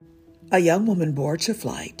A young woman boards a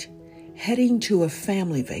flight heading to a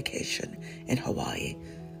family vacation in Hawaii.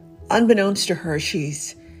 Unbeknownst to her,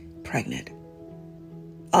 she's pregnant.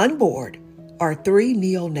 On board are 3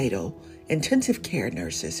 neonatal intensive care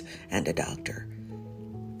nurses and a doctor,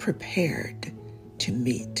 prepared to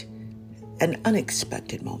meet an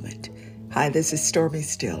unexpected moment. Hi, this is Stormy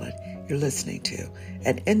Steele, and you're listening to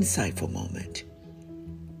An Insightful Moment.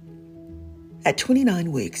 At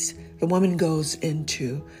 29 weeks, the woman goes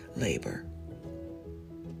into labor.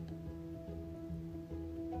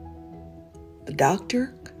 The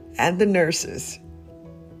doctor and the nurses,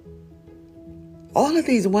 all of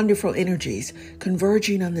these wonderful energies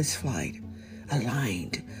converging on this flight,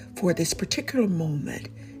 aligned for this particular moment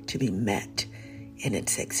to be met in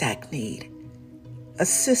its exact need,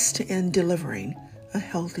 assist in delivering a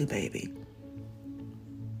healthy baby.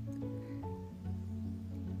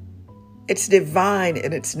 It's divine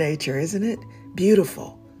in its nature, isn't it?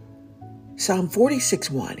 Beautiful. Psalm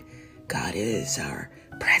 46:1, God is our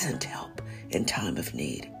present help in time of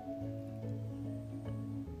need.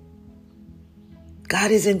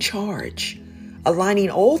 God is in charge, aligning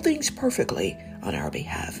all things perfectly on our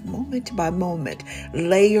behalf, moment by moment,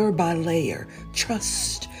 layer by layer.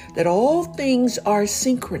 Trust that all things are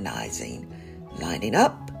synchronizing, lining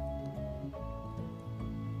up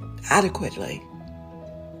adequately,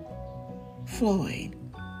 flowing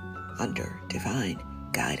under divine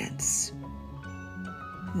guidance.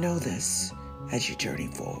 Know this as you journey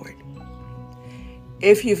forward.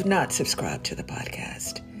 If you've not subscribed to the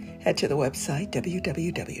podcast, head to the website,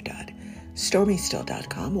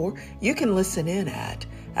 www.stormysteele.com, or you can listen in at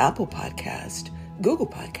Apple Podcast, Google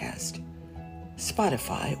Podcast,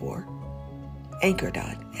 Spotify, or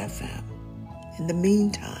Anchor.fm. In the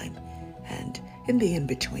meantime, and in the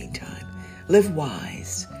in-between time, live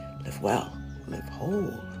wise, live well, live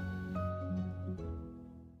whole.